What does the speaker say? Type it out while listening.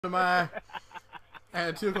to mind. I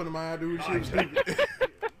had a chick on the mind, dude. She was stupid.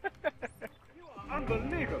 You are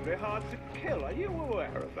unbelievably hard to kill. Are you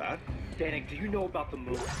aware of that? Danik, do you know about the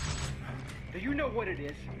moon? Do you know what it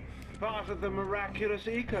is? Part of the miraculous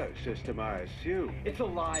ecosystem, I assume. It's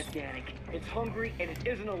alive, Danik. It's hungry, and it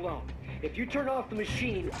isn't alone. If you turn off the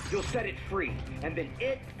machine, you'll set it free. And then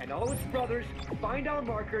it and all its brothers find our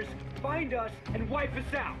markers, find us, and wipe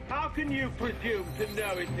us out. How can you presume to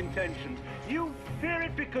know its intentions? You fear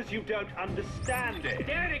it because you don't understand it.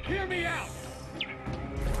 Danik, hear me out!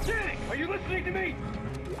 Danik, are you listening to me?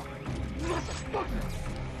 Motherfucker!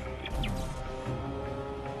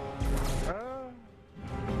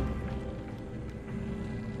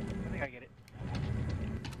 I think I get it.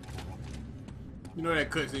 You know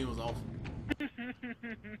that cutscene was awesome.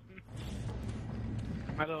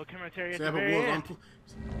 My little commentary at the Sad part very was, end.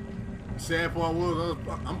 sad part was,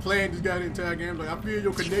 I'm playing this guy the entire game. Like, I feel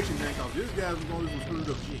your connection, man, because this guy was going to do some screwed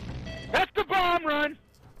up shit. That's the bomb run!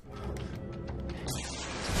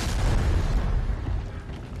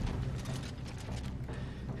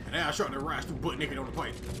 And now I shot the rise through butt naked on the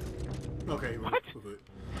pipe. Okay, we're What? good.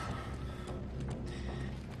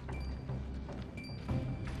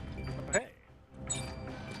 Hey.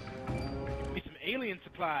 Need some alien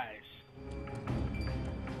supplies.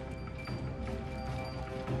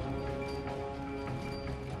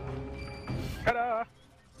 Ta-da!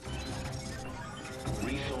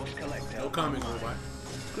 Resource collector. No comment, robot.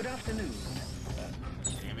 Good afternoon.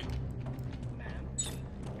 Damn it.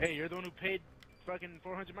 Hey, you're the one who paid fucking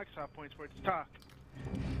 400 Microsoft points for it to talk.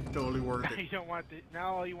 Totally worth Now you it. don't want to.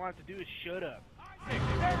 Now all you want to do is shut up. There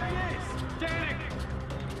he is! Danik!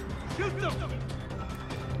 Shoot them!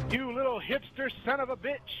 You little hipster son of a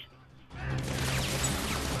bitch!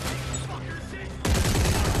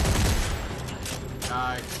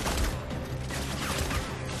 Die.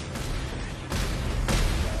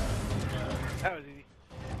 That was easy.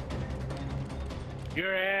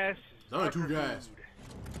 Your ass is There's only two fucker guys. food.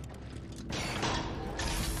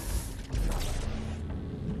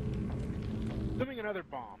 Assuming another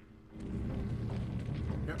bomb.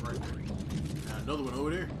 Yep, right there. Now another one over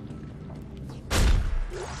there.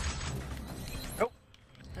 Nope.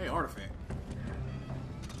 Hey, artifact.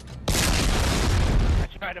 I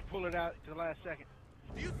tried to pull it out to the last second.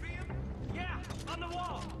 Do you see him? Yeah, on the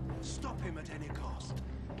wall! Stop him at any cost.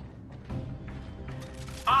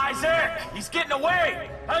 Isaac! He's getting away!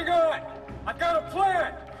 Hang on! I got a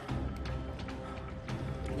plan!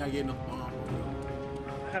 You're not getting no bomb.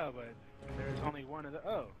 Oh, but there's only one of the.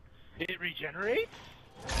 Oh. It regenerates?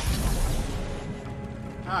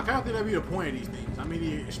 I kind of think that'd be the point of these things. I mean,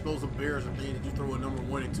 the explosive bears and things that you throw a number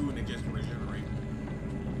 1 and 2 and they just regenerate.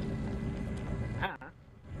 Huh.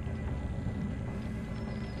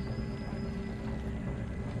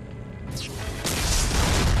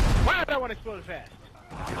 Why did that one explode fast?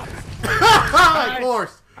 Of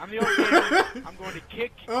course. I'm the old man. I'm going to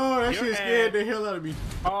kick Oh, that your shit scared ass the hell out of me.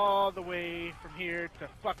 all the way from here to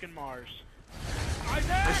fucking Mars.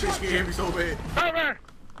 That shit scared me so bad. Over!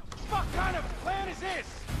 What kind of plan is this?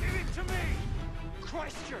 Give it to me!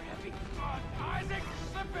 Christ, you're heavy! Isaac,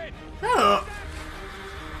 slip it! Shut up.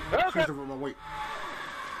 Okay. Switch over my weight.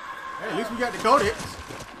 Hey, at least we got the codex.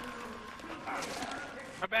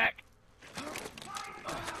 I'm back.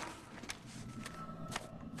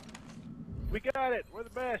 We got it. We're the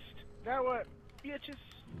best. Now what? Bitches.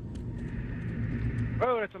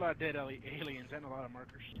 Oh, that's a lot of dead aliens and a lot of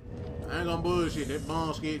markers. I ain't gonna bullshit. That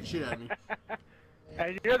bomb scared the shit out of me.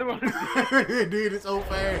 And you're the one who It did it so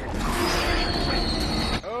fast.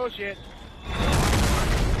 Oh shit.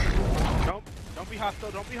 Don't be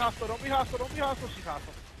hostile, don't be hostile, don't be hostile, don't be hostile. She's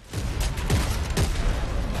hostile.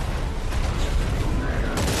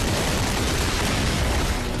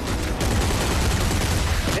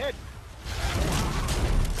 Dead.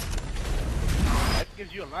 That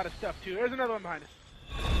gives you a lot of stuff too. There's another one behind us.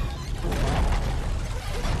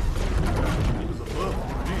 It was a bug,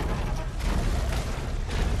 man.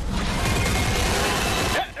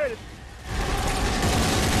 Yeah, there it is.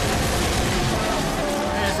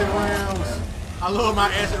 Acid rounds. I love my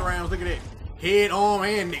acid rounds. Look at that. Head, arm,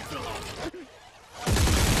 and neck fell off.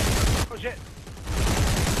 Oh shit.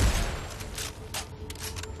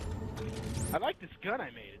 I like this gun I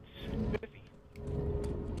made. It's spiffy.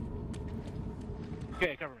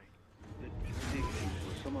 Okay, cover me. The diggings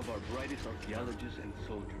were some of our brightest archaeologists and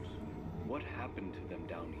soldiers. What happened to them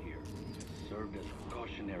down here served as a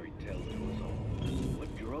cautionary tale to us all.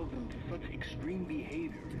 What drove them to such extreme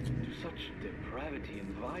behavior, to such depravity and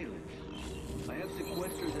violence? I have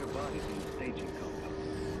sequestered their bodies in the staging compound.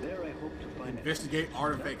 There I hope to find Investigate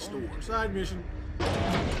artifact store. Side mission.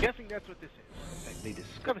 Guessing That's what this is. In fact, they Some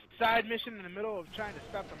discovered. side mission in the middle of trying to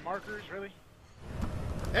stop the markers, really?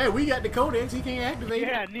 Hey, we got the codex. He can't activate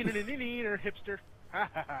Yeah, it. neener hipster. Ha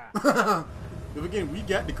ha ha. But again, we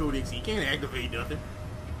got the codex. He can't activate nothing.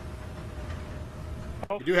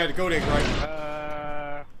 Oh. You do have the codex,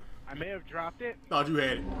 right? I may have dropped it. Thought you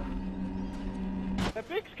had it. That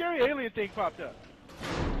big scary alien thing popped up.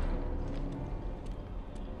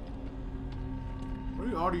 Why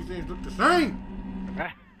do all these things look the same?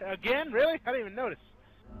 Again? Really? I didn't even notice.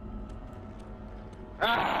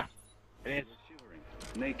 Ah! It is. Shivering,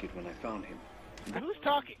 naked when I found him. Now, who's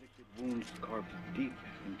talking? Wounds carved deep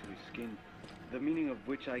into his skin, the meaning of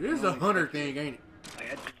which I This is can a only hunter speculate. thing, ain't it? I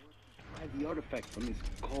had to pry the artifact from his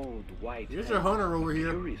cold, white There's hand. a hunter over here.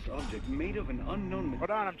 Curious object made of an unknown Hold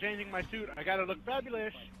on, I'm changing my suit. I gotta look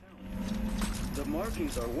fabulous. The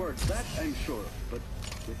markings are words, that I'm sure of, but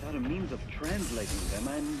without a means of translating them,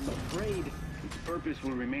 I'm afraid its purpose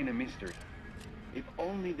will remain a mystery. If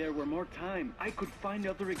only there were more time, I could find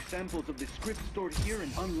other examples of the script stored here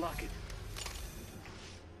and unlock it.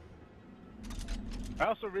 I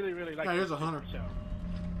also really like Yeah, there's this a hunter. suit, so.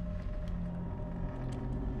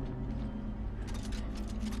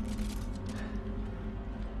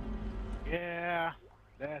 Yeah,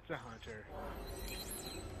 that's a hunter.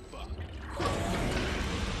 Fuck.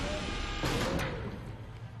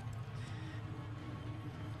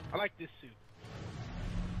 I like this suit.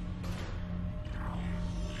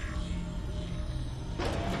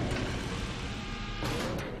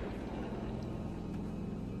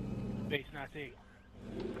 Base Nazi.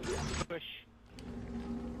 Push.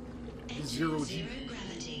 Zero G.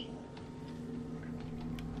 gravity.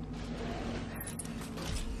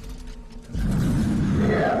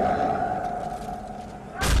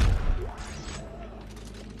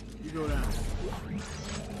 You go down.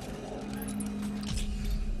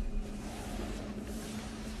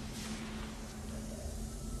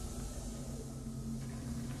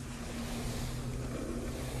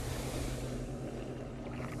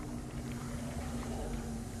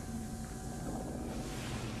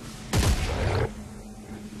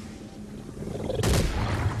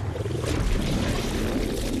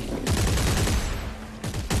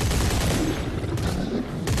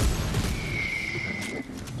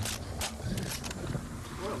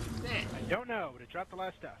 I don't know, but it dropped a lot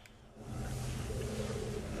of stuff.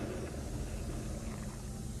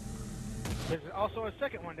 There's also a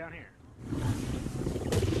second one down here.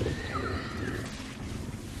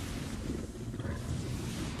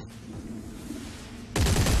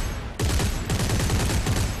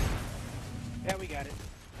 Yeah, we got it.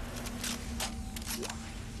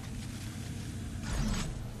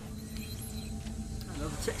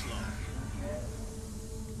 Another text log.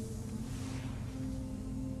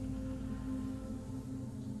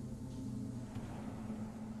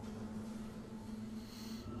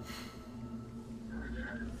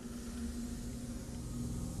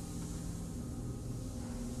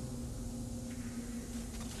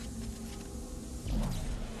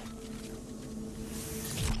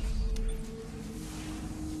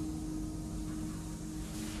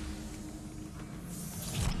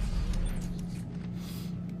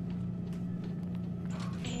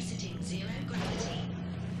 Exiting zero gravity.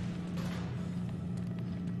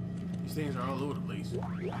 These things are all over the place.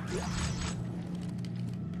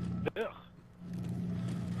 Ugh.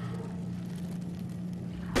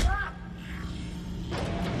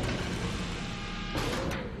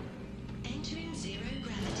 Entering zero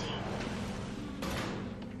gravity.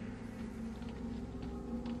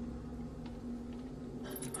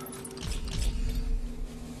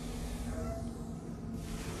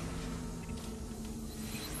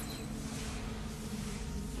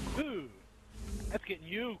 Ooh. That's getting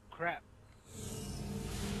you crap.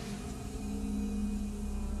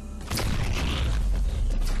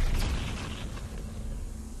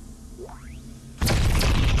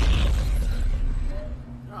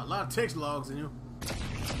 Got a lot of text logs in here.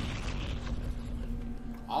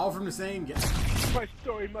 All from the same guy. My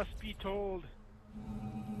story must be told.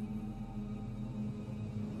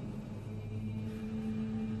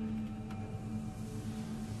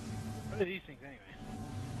 What are these things anyway?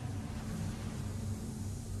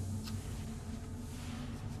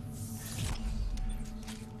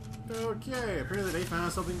 Okay, apparently they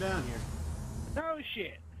found something down here. No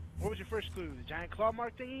shit. What was your first clue? The giant claw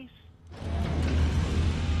mark thingies?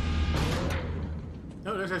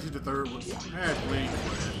 No, that's actually the third one. I had plenty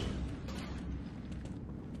before that.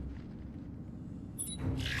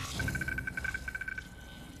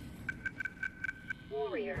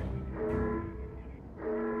 Warrior.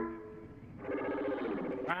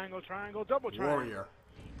 Triangle, triangle, double triangle. Warrior.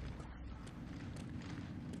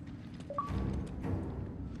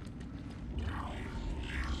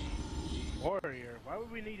 Warrior? Why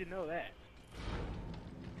would we need to know that?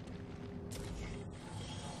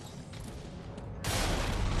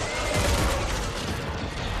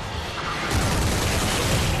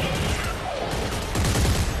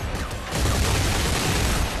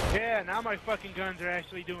 Yeah, now my fucking guns are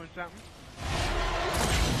actually doing something.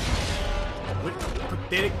 What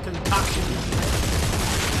pathetic concoction?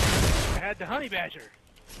 I had the honey badger.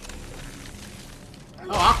 Oh,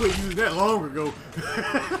 I quit using that long ago.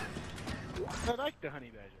 I like the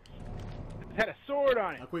honey badger. It had a sword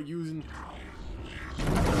on it. I quit using.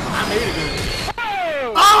 I made it good.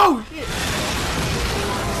 Oh! Oh shit!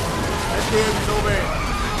 That scared me so bad.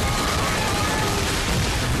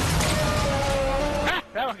 Ah,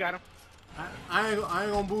 that one got him. I ain't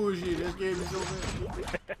gonna bullshit. That scared me so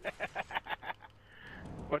bad.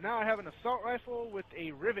 But now I have an assault rifle with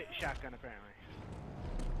a rivet shotgun apparently.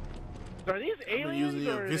 So are these I've been aliens using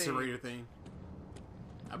the or are eviscerator thing.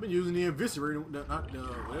 I've been using the eviscerator, not the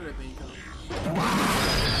whatever that thing comes.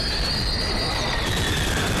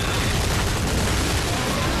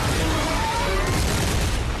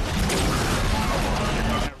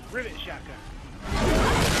 A rivet shotgun.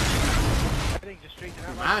 That thing just straightened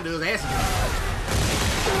out. Mine does acid.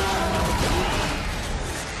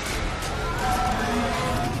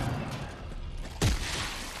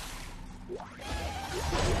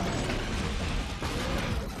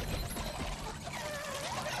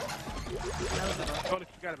 Totally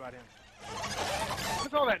forgot about him.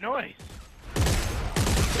 What's all that noise?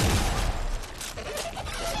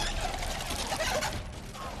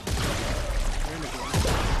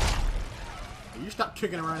 You stop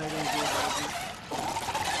kicking around that thing.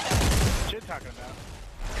 Shit talking about.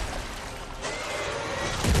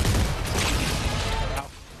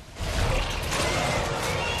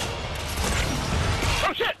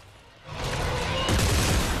 Oh shit!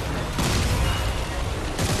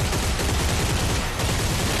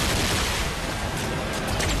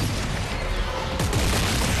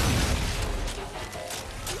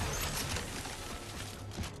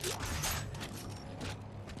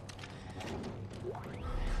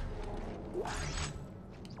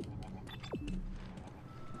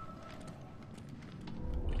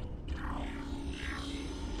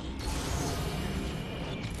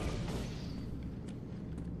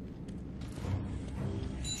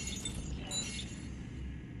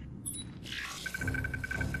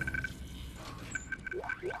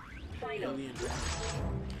 Final. Alien.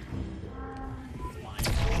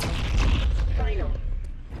 Final.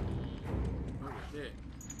 Oh shit.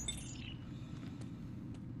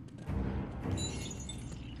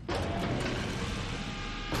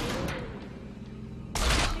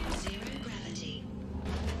 Zero gravity.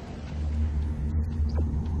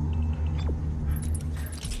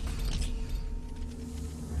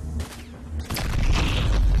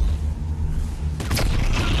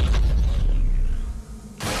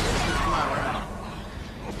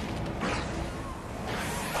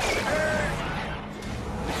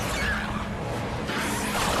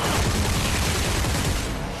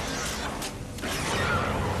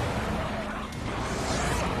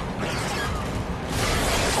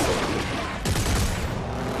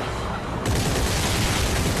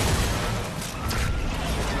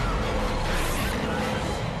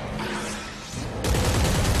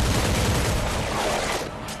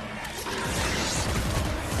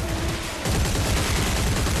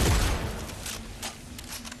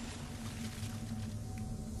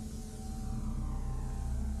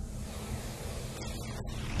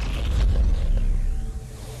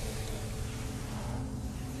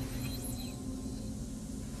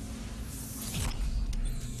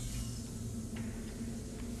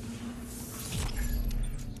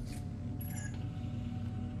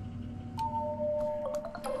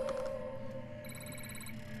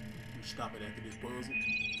 Stop it after this puzzle.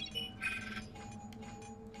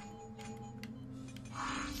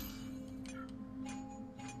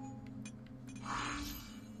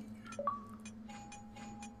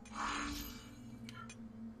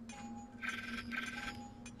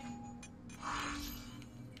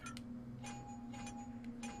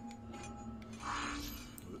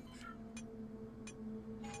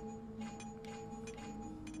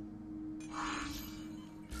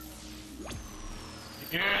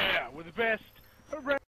 Yeah, we're the best.